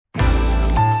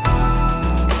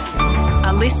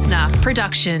listener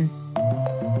production.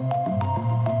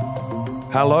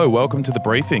 Hello, welcome to The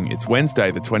Briefing. It's Wednesday,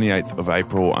 the 28th of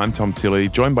April. I'm Tom Tilley,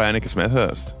 joined by Annika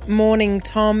Smethurst. Morning,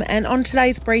 Tom. And on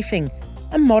today's briefing,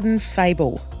 a modern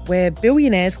fable where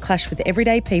billionaires clash with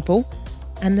everyday people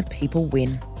and the people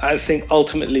win. I think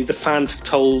ultimately the fans have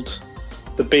told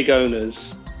the big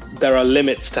owners there are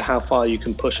limits to how far you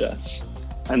can push us,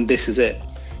 and this is it.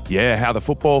 Yeah, how the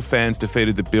football fans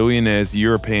defeated the billionaires'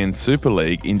 European Super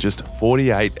League in just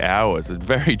 48 hours. A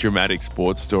very dramatic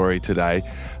sports story today.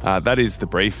 That is The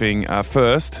Briefing.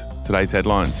 First, today's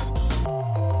headlines.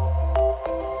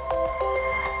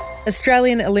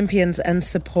 Australian Olympians and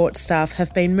support staff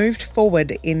have been moved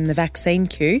forward in the vaccine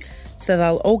queue, so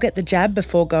they'll all get the jab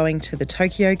before going to the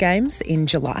Tokyo Games in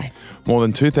July. More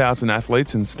than 2,000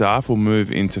 athletes and staff will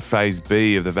move into Phase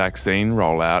B of the vaccine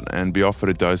rollout and be offered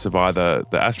a dose of either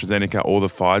the AstraZeneca or the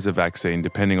Pfizer vaccine,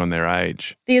 depending on their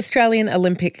age. The Australian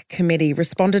Olympic Committee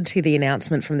responded to the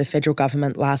announcement from the federal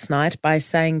government last night by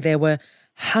saying there were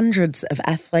hundreds of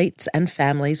athletes and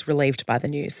families relieved by the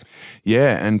news.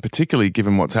 Yeah, and particularly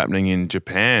given what's happening in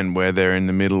Japan, where they're in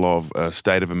the middle of a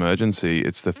state of emergency.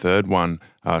 It's the third one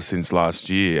since last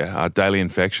year. Daily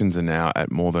infections are now at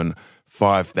more than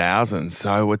 5,000.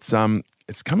 So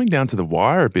it's coming down to the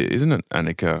wire a bit, isn't it,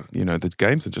 Annika? You know, the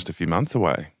games are just a few months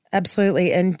away.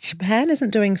 Absolutely. And Japan isn't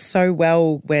doing so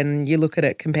well when you look at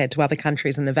it compared to other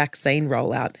countries in the vaccine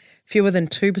rollout. Fewer than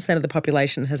 2% of the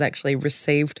population has actually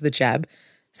received the jab.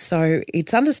 So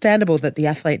it's understandable that the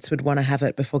athletes would want to have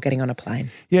it before getting on a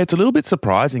plane. Yeah, it's a little bit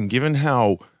surprising given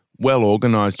how well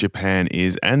organised Japan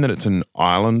is and that it's an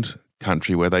island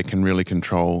country where they can really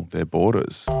control their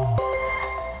borders.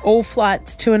 All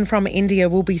flights to and from India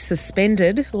will be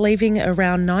suspended, leaving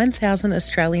around 9,000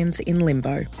 Australians in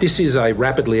limbo. This is a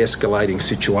rapidly escalating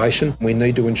situation. We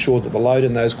need to ensure that the load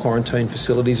in those quarantine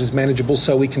facilities is manageable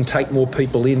so we can take more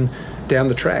people in down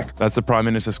the track. That's the Prime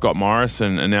Minister Scott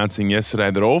Morrison announcing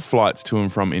yesterday that all flights to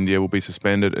and from India will be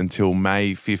suspended until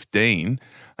May 15.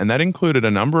 And that included a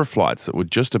number of flights that were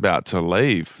just about to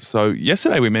leave. So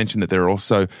yesterday we mentioned that there are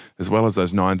also, as well as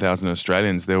those 9,000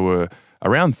 Australians, there were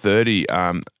around 30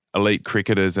 elite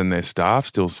cricketers and their staff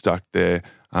still stuck there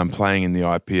playing in the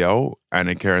IPL.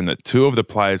 Annika, and that two of the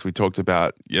players we talked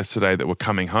about yesterday that were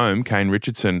coming home, Kane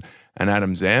Richardson and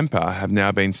Adam Zampa, have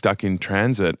now been stuck in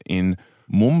transit in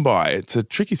Mumbai. It's a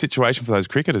tricky situation for those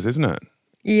cricketers, isn't it?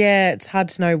 Yeah, it's hard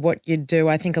to know what you'd do.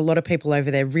 I think a lot of people over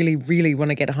there really, really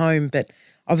want to get home, but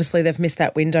obviously they've missed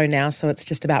that window now, so it's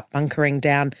just about bunkering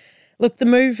down. Look, the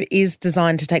move is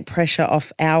designed to take pressure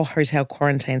off our hotel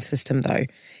quarantine system, though.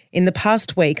 In the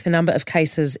past week, the number of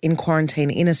cases in quarantine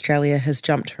in Australia has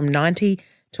jumped from 90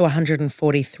 to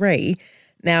 143.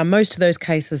 Now, most of those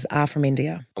cases are from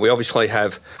India. We obviously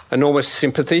have enormous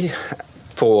sympathy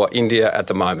for India at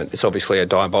the moment. It's obviously a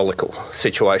diabolical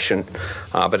situation,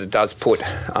 but it does put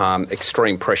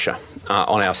extreme pressure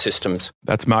on our systems.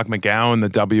 That's Mark McGowan,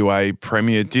 the WA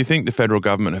Premier. Do you think the federal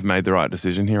government have made the right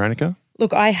decision here, Annika?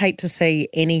 Look, I hate to see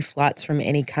any flights from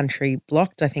any country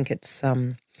blocked. I think it's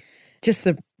just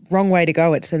the wrong way to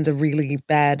go. It sends a really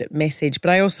bad message. But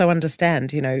I also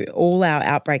understand, all our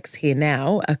outbreaks here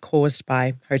now are caused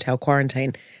by hotel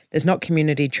quarantine. There's not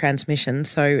community transmission.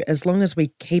 So as long as we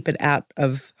keep it out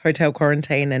of hotel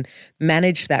quarantine and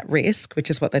manage that risk, which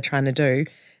is what they're trying to do,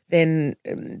 then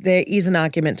there is an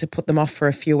argument to put them off for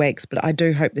a few weeks. But I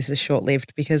do hope this is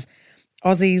short-lived because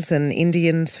Aussies and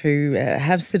Indians who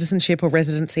have citizenship or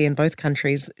residency in both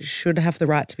countries should have the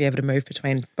right to be able to move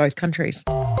between both countries.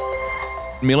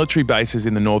 Military bases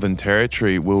in the Northern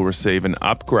Territory will receive an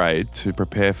upgrade to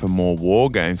prepare for more war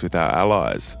games with our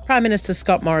allies. Prime Minister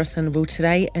Scott Morrison will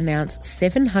today announce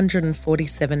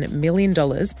 $747 million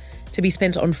to be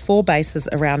spent on 4 bases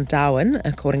around Darwin,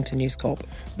 according to News Corp.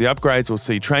 The upgrades will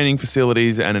see training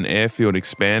facilities and an airfield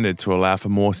expanded to allow for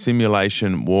more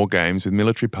simulation war games with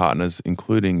military partners,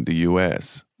 including the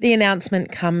US. The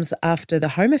announcement comes after the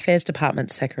Home Affairs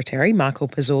Department Secretary, Michael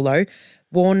Pezzullo,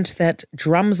 warned that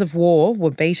drums of war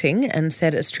were beating and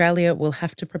said Australia will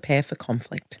have to prepare for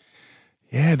conflict.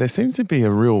 Yeah, there seems to be a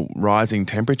real rising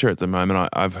temperature at the moment.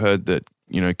 I've heard that,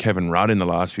 Kevin Rudd in the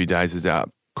last few days is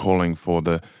out calling for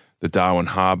the Darwin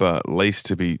Harbour lease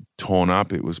to be torn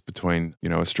up. It was between,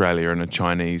 Australia and a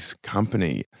Chinese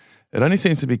company. It only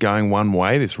seems to be going one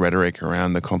way, this rhetoric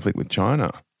around the conflict with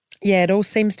China. Yeah, it all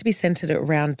seems to be centred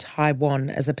around Taiwan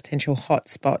as a potential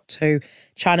hotspot too.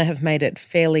 China have made it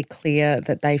fairly clear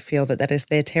that they feel that that is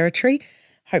their territory.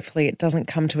 Hopefully it doesn't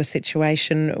come to a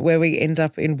situation where we end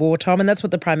up in war, Tom. And that's what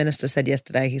the Prime Minister said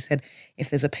yesterday. He said, if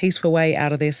there's a peaceful way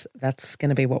out of this, that's going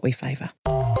to be what we favour.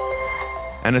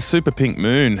 And a super pink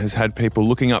moon has had people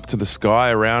looking up to the sky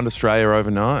around Australia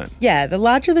overnight. Yeah, the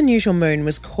larger than usual moon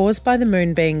was caused by the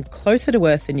moon being closer to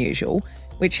Earth than usual,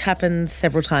 which happens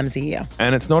several times a year.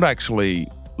 And it's not actually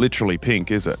literally pink,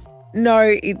 is it? No,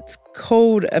 it's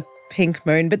called a pink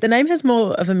moon, but the name has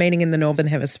more of a meaning in the Northern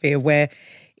Hemisphere where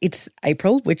it's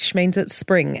April, which means it's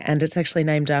spring, and it's actually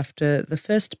named after the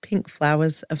first pink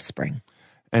flowers of spring.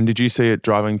 And did you see it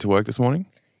driving to work this morning?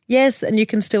 Yes, and you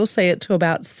can still see it to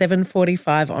about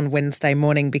 7:45 on Wednesday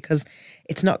morning because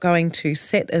it's not going to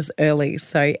set as early.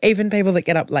 So even people that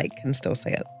get up late can still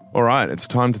see it. All right, it's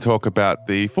time to talk about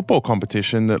the football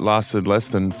competition that lasted less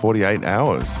than 48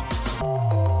 hours.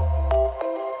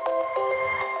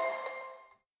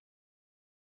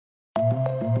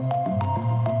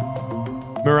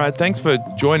 Murad, thanks for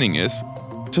joining us.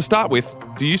 To start with,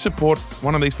 do you support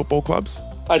one of these football clubs?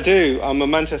 I do. I'm a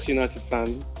Manchester United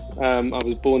fan. I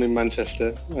was born in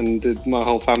Manchester and my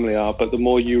whole family are, but the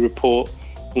more you report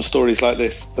on stories like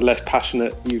this, the less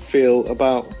passionate you feel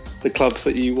about the clubs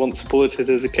that you once supported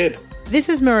as a kid. This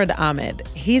is Murad Ahmed.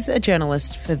 He's a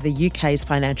journalist for the UK's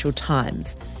Financial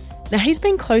Times. Now, he's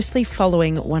been closely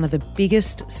following one of the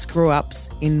biggest screw-ups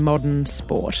in modern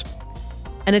sport,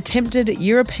 an attempted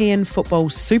European Football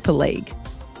Super League.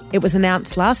 It was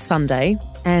announced last Sunday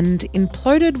and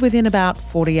imploded within about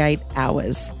 48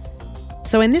 hours.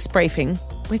 So in this briefing,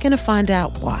 we're going to find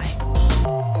out why.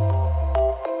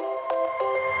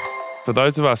 For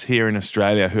those of us here in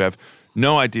Australia who have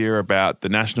no idea about the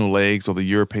national leagues or the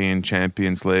European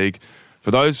Champions League, for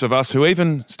those of us who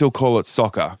even still call it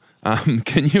soccer,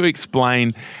 can you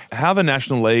explain how the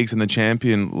national leagues and the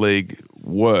Champion League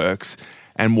works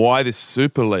and why this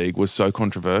Super League was so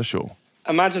controversial?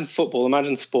 Imagine football,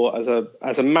 imagine sport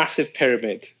as a massive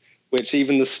pyramid, which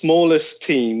even the smallest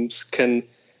teams can,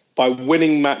 by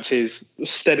winning matches,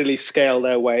 steadily scale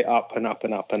their way up and up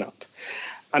and up and up.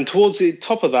 And towards the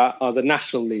top of that are the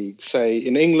national leagues. Say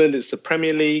in England, it's the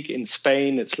Premier League. In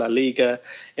Spain, it's La Liga.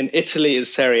 In Italy,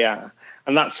 it's Serie A.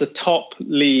 And that's the top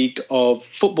league of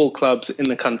football clubs in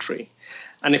the country.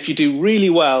 And if you do really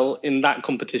well in that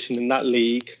competition, in that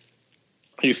league,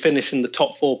 you finish in the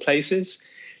top 4 places,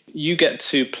 you get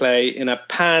to play in a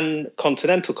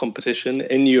pan-continental competition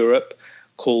in Europe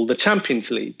called the Champions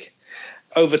League.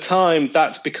 Over time,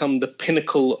 that's become the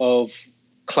pinnacle of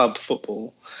club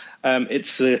football.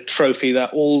 It's the trophy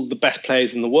that all the best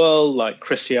players in the world, like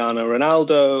Cristiano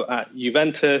Ronaldo at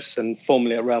Juventus and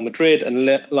formerly at Real Madrid, and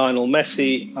Lionel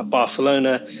Messi at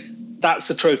Barcelona, that's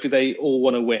the trophy they all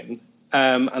want to win.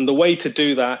 And the way to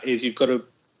do that is you've got to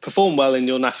perform well in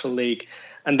your national league,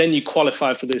 and then you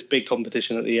qualify for this big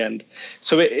competition at the end.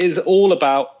 So it is all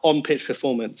about on-pitch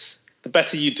performance. The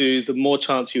better you do, the more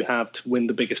chance you have to win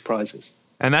the biggest prizes.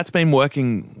 And that's been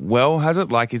working well, has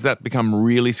it? Like, has that become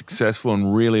really successful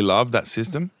and really loved, that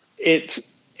system?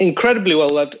 It's incredibly well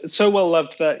loved. It's so well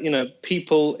loved that,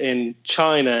 people in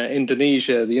China,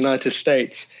 Indonesia, the United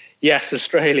States, yes,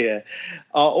 Australia,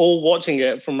 are all watching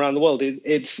it from around the world.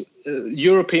 It's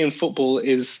European football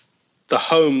is the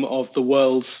home of the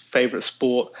world's favourite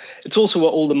sport. It's also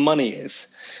where all the money is.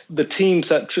 The teams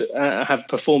that have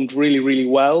performed really, really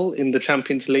well in the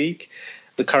Champions League,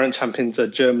 the current champions are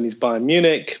Germany's Bayern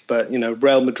Munich, but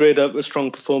Real Madrid are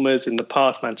strong performers in the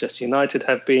past. Manchester United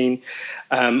have been,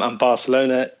 and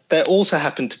Barcelona. They also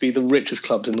happen to be the richest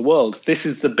clubs in the world. This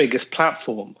is the biggest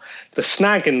platform. The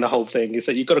snag in the whole thing is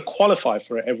that you've got to qualify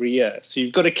for it every year. So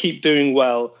you've got to keep doing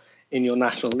well in your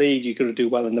national league. You've got to do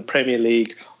well in the Premier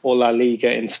League or La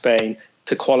Liga in Spain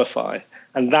to qualify.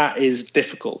 And that is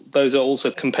difficult. Those are also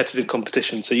competitive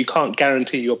competitions. So you can't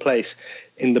guarantee your place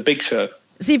in the big show.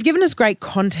 So you've given us great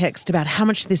context about how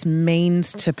much this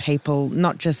means to people,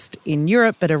 not just in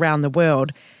Europe, but around the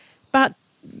world. But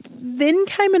then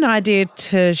came an idea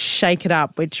to shake it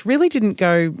up, which really didn't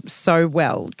go so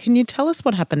well. Can you tell us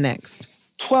what happened next?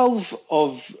 12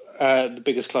 of the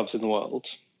biggest clubs in the world,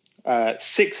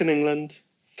 6 in England,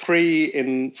 3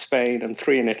 in Spain and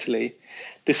 3 in Italy,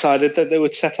 decided that they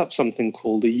would set up something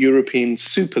called the European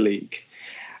Super League.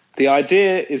 The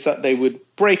idea is that they would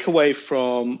break away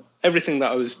from everything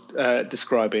that I was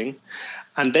describing,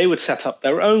 and they would set up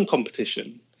their own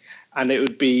competition. And it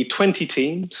would be 20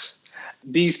 teams.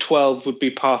 These 12 would be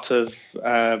part of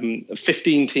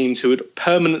 15 teams who would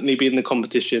permanently be in the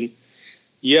competition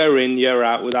year in, year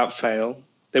out without fail.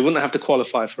 They wouldn't have to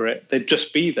qualify for it. They'd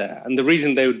just be there. And the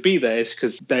reason they would be there is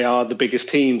because they are the biggest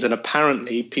teams. And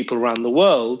apparently people around the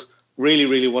world really,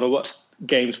 really want to watch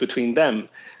games between them.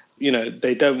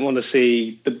 They don't want to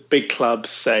see the big clubs,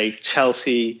 say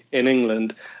Chelsea in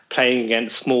England, playing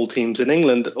against small teams in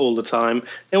England all the time.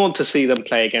 They want to see them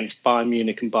play against Bayern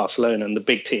Munich and Barcelona and the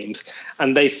big teams.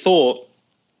 And they thought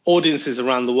audiences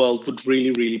around the world would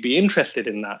really, really be interested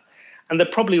in that. And they're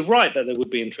probably right that they would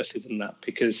be interested in that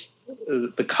because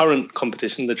the current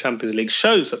competition, the Champions League,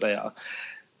 shows that they are.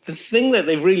 The thing that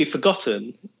they've really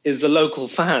forgotten is the local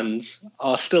fans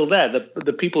are still there,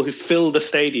 the people who fill the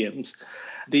stadiums.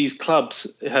 These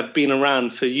clubs have been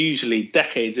around for usually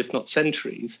decades, if not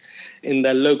centuries, in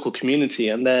their local community,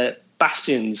 and they're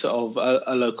bastions of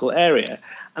a local area.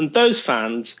 And those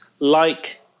fans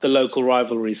like the local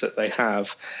rivalries that they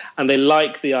have, and they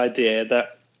like the idea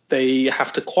that they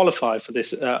have to qualify for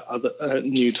this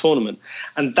new tournament.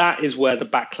 And that is where the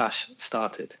backlash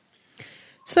started.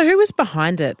 So who was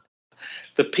behind it?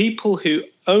 The people who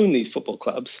own these football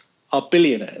clubs are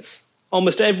billionaires.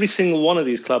 Almost every single one of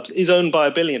these clubs is owned by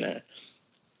a billionaire,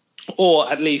 or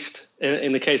at least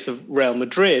in the case of Real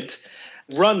Madrid,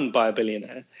 run by a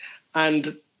billionaire.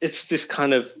 And it's this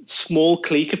kind of small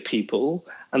clique of people,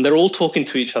 and they're all talking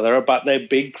to each other about their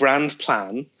big grand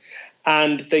plan.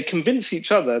 And they convince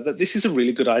each other that this is a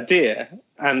really good idea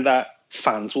and that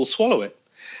fans will swallow it.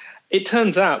 It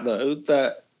turns out, though,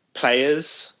 that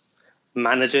players,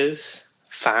 managers,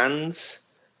 fans,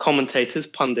 commentators,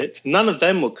 pundits, none of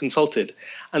them were consulted.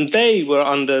 And they were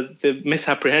under the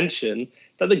misapprehension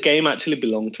that the game actually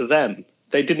belonged to them.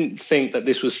 They didn't think that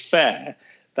this was fair,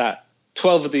 that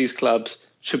 12 of these clubs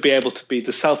should be able to be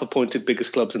the self-appointed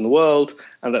biggest clubs in the world,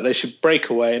 and that they should break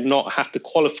away and not have to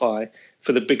qualify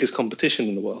for the biggest competition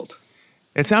in the world.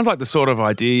 It sounds like the sort of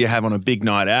idea you have on a big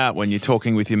night out when you're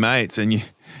talking with your mates and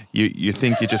you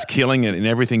think you're just killing it in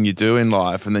everything you do in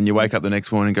life, and then you wake up the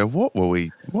next morning and go, what were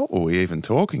we even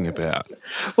talking about?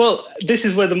 Well, this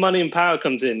is where the money and power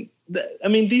comes in. I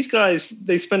mean, these guys,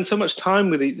 they spend so much time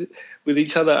with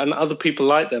each other and other people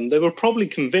like them. They were probably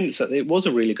convinced that it was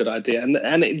a really good idea,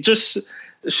 and it just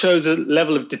shows a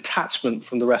level of detachment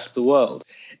from the rest of the world.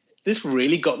 This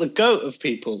really got the goat of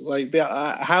people. Like,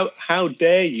 how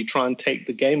dare you try and take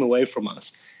the game away from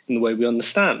us in the way we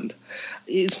understand?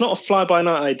 It's not a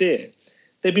fly-by-night idea.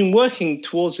 They've been working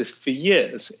towards this for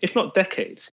years, if not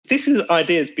decades. This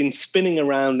idea has been spinning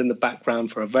around in the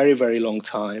background for a very, very long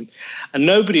time, and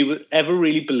nobody would ever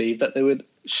really believe that they would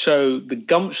show the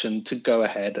gumption to go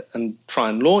ahead and try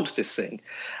and launch this thing.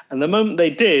 And the moment they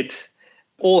did,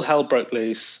 all hell broke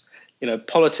loose. You know,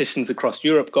 politicians across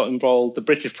Europe got involved. The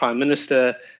British Prime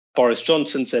Minister, Boris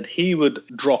Johnson, said he would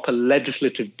drop a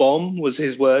legislative bomb, was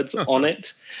his words, on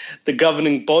it. The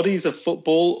governing bodies of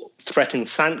football threatened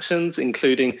sanctions,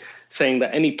 including saying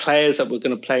that any players that were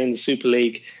going to play in the Super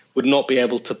League would not be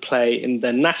able to play in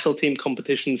their national team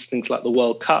competitions, things like the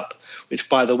World Cup, which,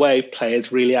 by the way,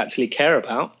 players really actually care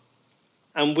about.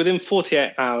 And within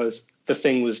 48 hours, the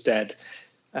thing was dead.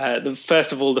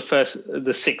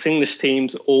 The 6 English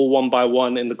teams, all one by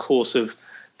one in the course of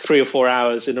 3 or 4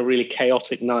 hours in a really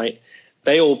chaotic night,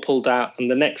 they all pulled out.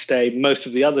 And the next day, most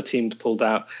of the other teams pulled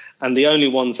out. And the only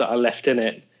ones that are left in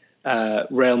it,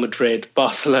 Real Madrid,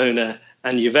 Barcelona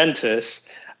and Juventus,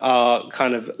 are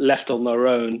kind of left on their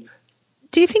own.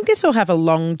 Do you think this will have a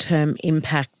long-term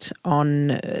impact on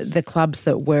the clubs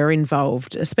that were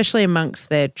involved, especially amongst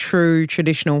their true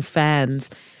traditional fans,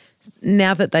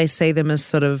 now that they see them as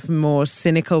sort of more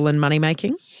cynical and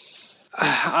money-making?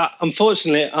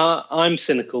 Unfortunately, I'm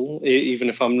cynical, even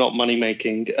if I'm not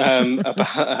money-making,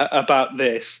 about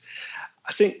this.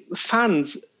 I think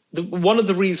fans, one of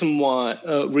the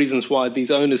reasons why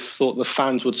these owners thought the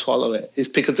fans would swallow it is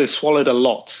because they've swallowed a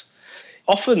lot.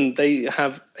 Often they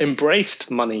have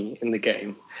embraced money in the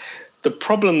game. The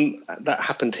problem that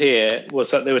happened here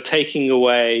was that they were taking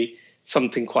away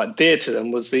something quite dear to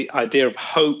them, was the idea of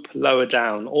hope lower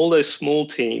down. All those small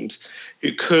teams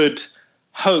who could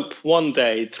hope one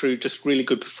day through just really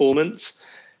good performance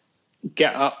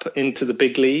get up into the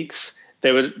big leagues.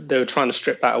 They were trying to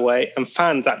strip that away, and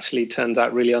fans actually turns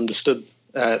out really understood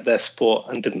their sport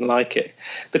and didn't like it.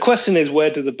 The question is, where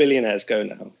do the billionaires go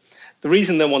now? The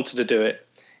reason they wanted to do it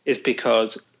is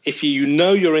because if you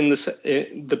know you're in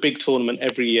the big tournament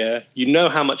every year, you know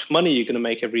how much money you're going to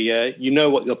make every year, you know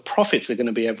what your profits are going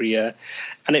to be every year,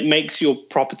 and it makes your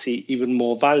property even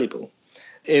more valuable.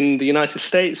 In the United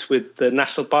States, with the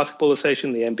National Basketball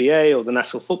Association, the NBA, or the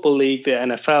National Football League, the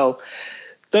NFL,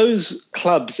 those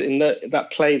clubs that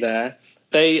play there,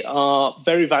 they are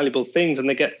very valuable things, and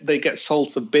they get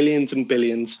sold for billions and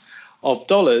billions of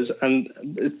dollars, and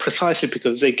precisely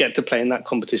because they get to play in that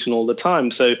competition all the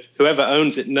time. So whoever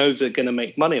owns it knows they're going to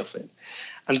make money off it.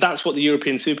 And that's what the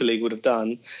European Super League would have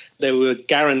done. They were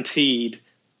guaranteed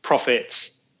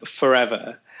profits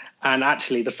forever. And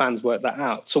actually the fans worked that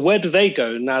out. So where do they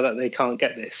go now that they can't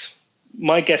get this?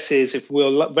 My guess is if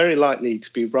we're very likely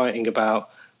to be writing about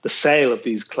the sale of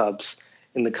these clubs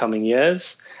in the coming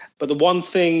years, But the one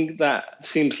thing that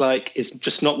seems like is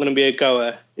just not going to be a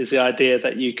goer is the idea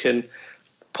that you can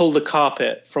pull the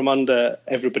carpet from under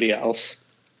everybody else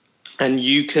and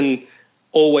you can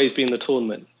always be in the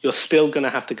tournament. You're still going to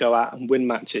have to go out and win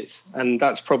matches. And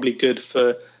that's probably good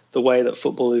for the way that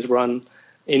football is run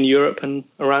in Europe and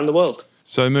around the world.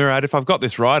 So, Murad, if I've got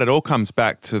this right, it all comes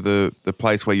back to the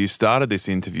place where you started this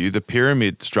interview, the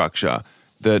pyramid structure,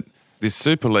 that this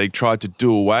Super League tried to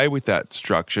do away with that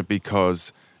structure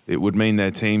because it would mean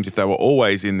their teams, if they were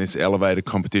always in this elevated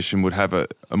competition, would have a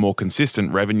more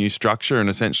consistent revenue structure and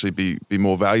essentially be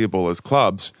more valuable as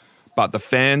clubs. But the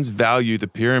fans value the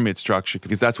pyramid structure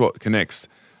because that's what connects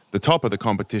the top of the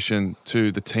competition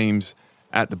to the teams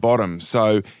at the bottom.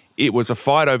 So it was a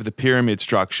fight over the pyramid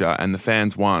structure and the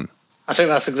fans won. I think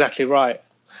that's exactly right.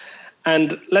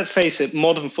 And let's face it,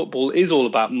 modern football is all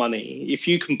about money. If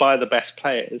you can buy the best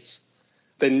players,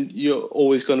 then you're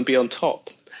always going to be on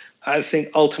top. I think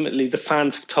ultimately the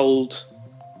fans have told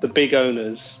the big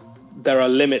owners there are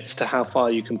limits to how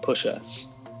far you can push us,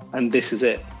 and this is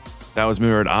it. That was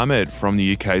Murad Ahmed from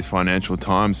the UK's Financial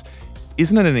Times.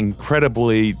 Isn't it an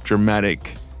incredibly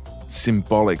dramatic,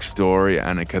 symbolic story,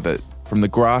 Annika, that from the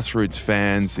grassroots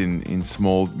fans in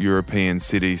small European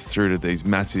cities through to these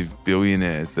massive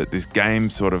billionaires, that this game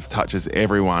sort of touches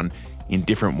everyone in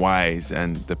different ways,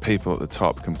 and the people at the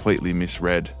top completely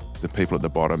misread the people at the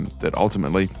bottom, that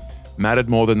ultimately mattered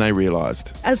more than they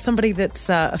realised. As somebody that's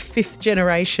a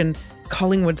fifth-generation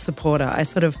Collingwood supporter, I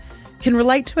sort of can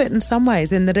relate to it in some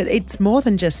ways, in that it's more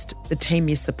than just the team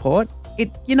you support.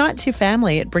 It unites your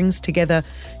family. It brings together,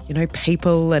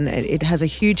 people, and it has a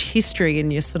huge history in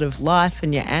your sort of life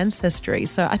and your ancestry.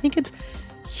 So I think it's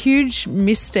a huge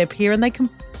misstep here, and they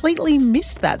completely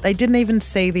missed that. They didn't even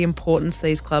see the importance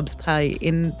these clubs play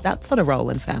in that sort of role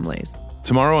in families.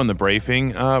 Tomorrow on The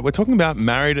Briefing, we're talking about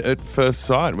Married at First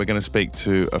Sight. We're going to speak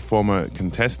to a former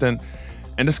contestant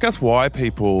and discuss why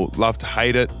people love to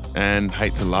hate it and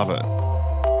hate to love it.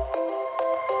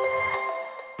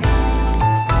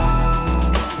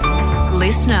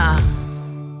 Listener.